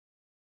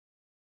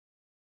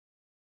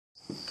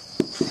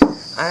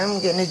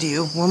I'm gonna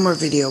do one more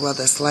video while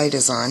this light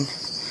is on,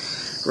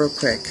 real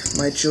quick.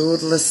 My jeweled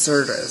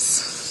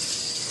Lacertas.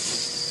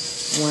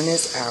 One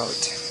is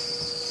out.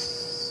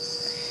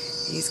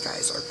 These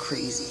guys are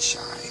crazy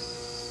shy.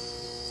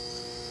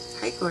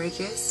 Hi,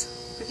 gorgeous.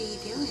 What are you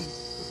doing?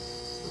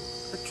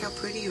 Look how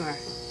pretty you are.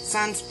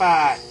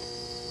 Sunspot.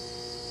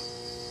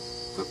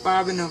 Put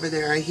Bobbin over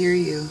there. I hear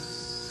you.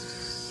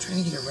 I'm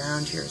trying to get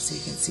around here so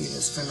you can see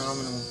this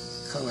phenomenal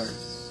color.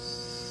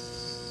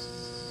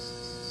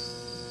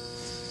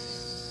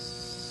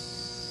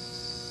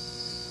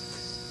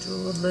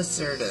 Jeweled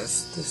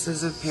Lacertas. This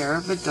is a pair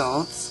of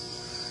adults.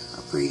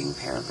 A breeding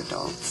pair of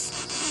adults.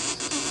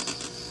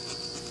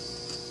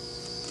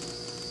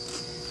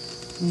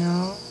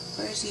 No.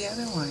 Where's the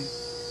other one?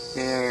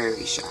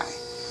 Very shy.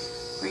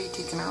 Where are you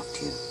taking off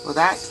to? Well,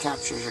 that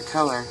captures your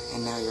color,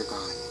 and now you're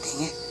gone.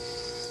 Dang it.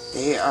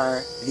 They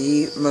are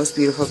the most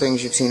beautiful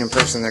things you've seen in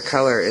person. Their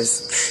color is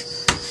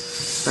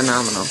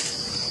phenomenal.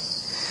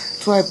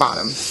 That's why I bought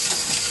them.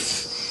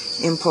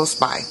 Impulse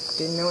buy.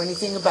 Didn't know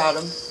anything about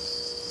them.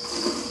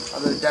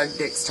 Although Doug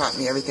Dix taught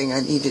me everything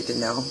I needed to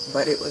know.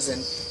 But it was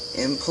an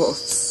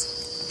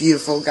impulse.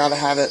 Beautiful. Gotta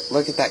have it.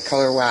 Look at that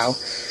color. Wow.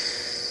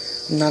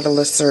 I'm not a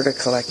Lacerta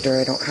collector.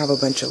 I don't have a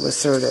bunch of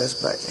Lacertas,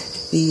 but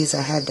these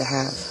I had to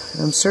have.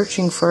 And I'm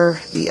searching for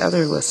the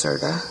other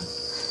Lacerta.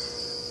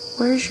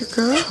 Where's your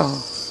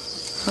girl?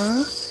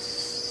 Huh?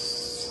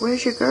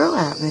 Where's your girl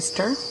at,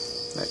 mister?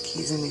 Look,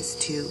 he's in his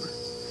tube.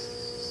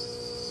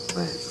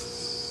 But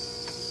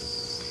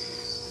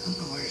I don't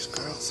know where his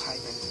girl's hiding.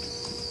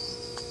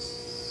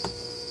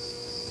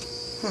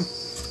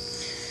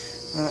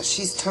 Well,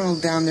 she's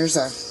tunneled down. There's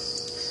a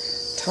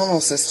tunnel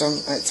system.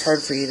 It's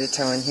hard for you to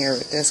tell in here,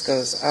 but this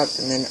goes up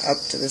and then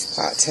up to this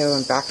plateau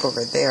and back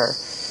over there.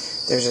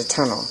 There's a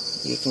tunnel.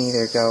 You can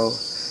either go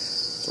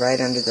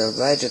right under the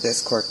ledge of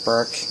this cork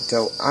bark,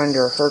 go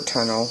under her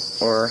tunnel,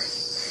 or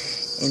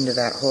into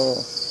that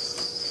hole.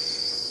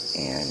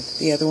 And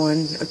the other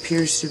one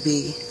appears to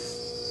be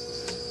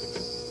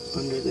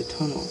under the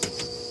tunnel.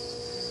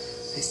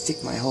 I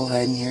stick my whole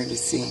head in here to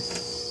see.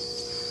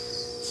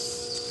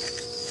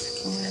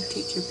 You want to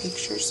take your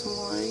picture some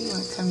more? You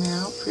want to come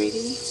out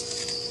pretty?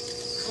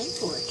 Hi,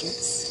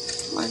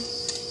 gorgeous. Come on.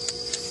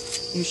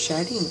 You're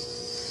shedding.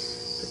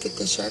 Look at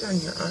the shed on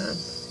your arm.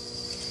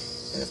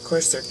 And of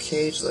course their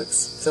cage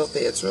looks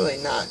filthy. It's really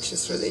not.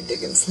 Just where they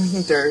dig and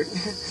sling dirt.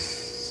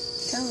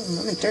 Tell them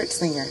I'm a dirt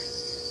slinger.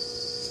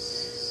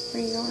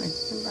 Where are you going?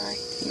 Come by.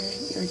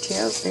 Your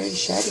tail's very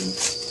sheddy.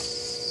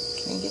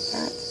 Can I get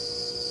that?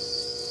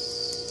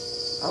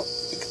 Oh,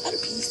 I got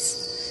a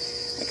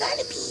piece. I got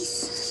a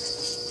piece.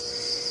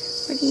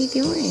 What are you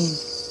doing?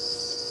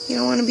 You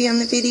don't want to be on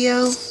the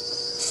video?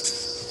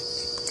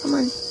 Come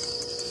on.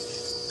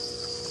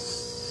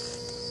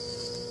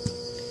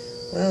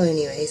 Well,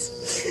 anyways.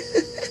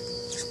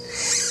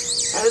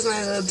 That was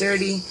my little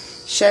dirty,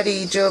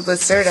 sheddy jeweled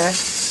Lacerta.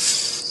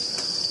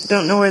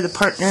 Don't know where the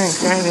partner in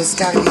crime has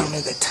got to be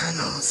under the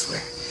tunnels.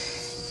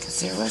 Because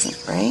there wasn't,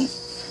 right?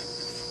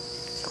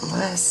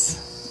 Unless...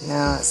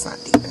 No, it's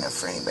not deep enough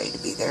for anybody to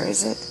be there,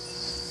 is it?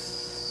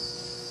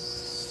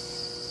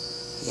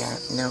 Yeah,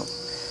 no.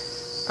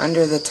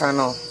 Under the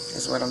tunnel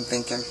is what I'm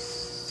thinking.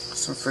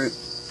 Some fruit,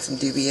 some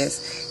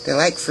dubious. They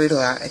like fruit a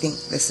lot. I think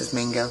this is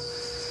mango.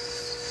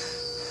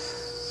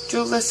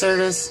 Jeweled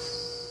Lacertas.